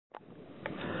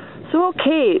So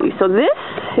okay, so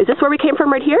is this where we came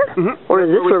from right here? Mm-hmm. Or is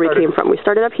this where we came from? We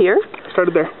started up here.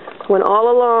 Started there. Went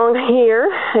all along here,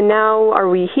 and now are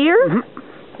we here?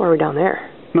 Mm-hmm. Or are we down there?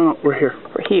 No, we're here.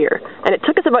 We're here. And it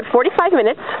took us about 45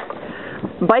 minutes,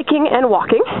 biking and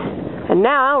walking, and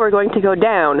now we're going to go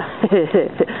down.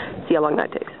 See how long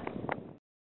that takes.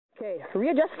 Okay,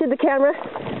 readjusted the camera.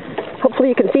 Hopefully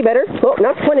you can see better. Oh,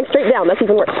 now it's pointing straight down. That's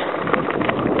even worse.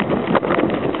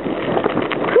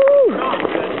 Whew.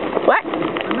 What?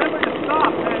 Remember to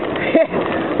stop,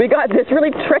 man. We got this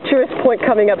really treacherous point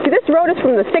coming up. See, this road is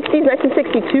from the 60s,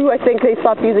 1962, I think they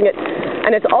stopped using it.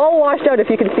 And it's all washed out, if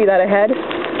you can see that ahead.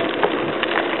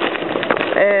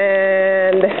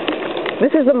 And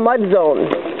this is the mud zone.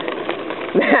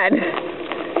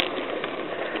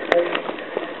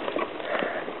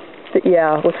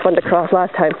 Yeah, it was fun to cross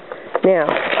last time. Now,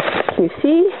 can you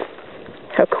see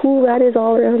how cool that is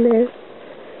all around there?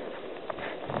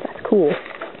 That's cool.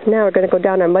 Now we're going to go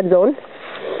down our mud zone.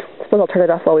 I suppose I'll turn it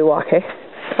off while we walk, eh?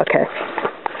 Okay.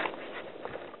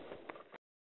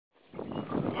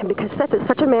 And because Seth is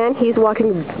such a man, he's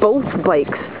walking both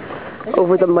bikes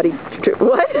over the muddy strip.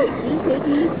 What?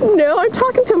 No, I'm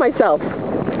talking to myself.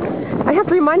 I have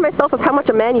to remind myself of how much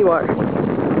a man you are.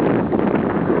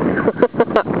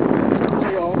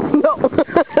 No.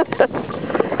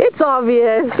 It's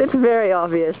obvious. It's very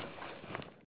obvious.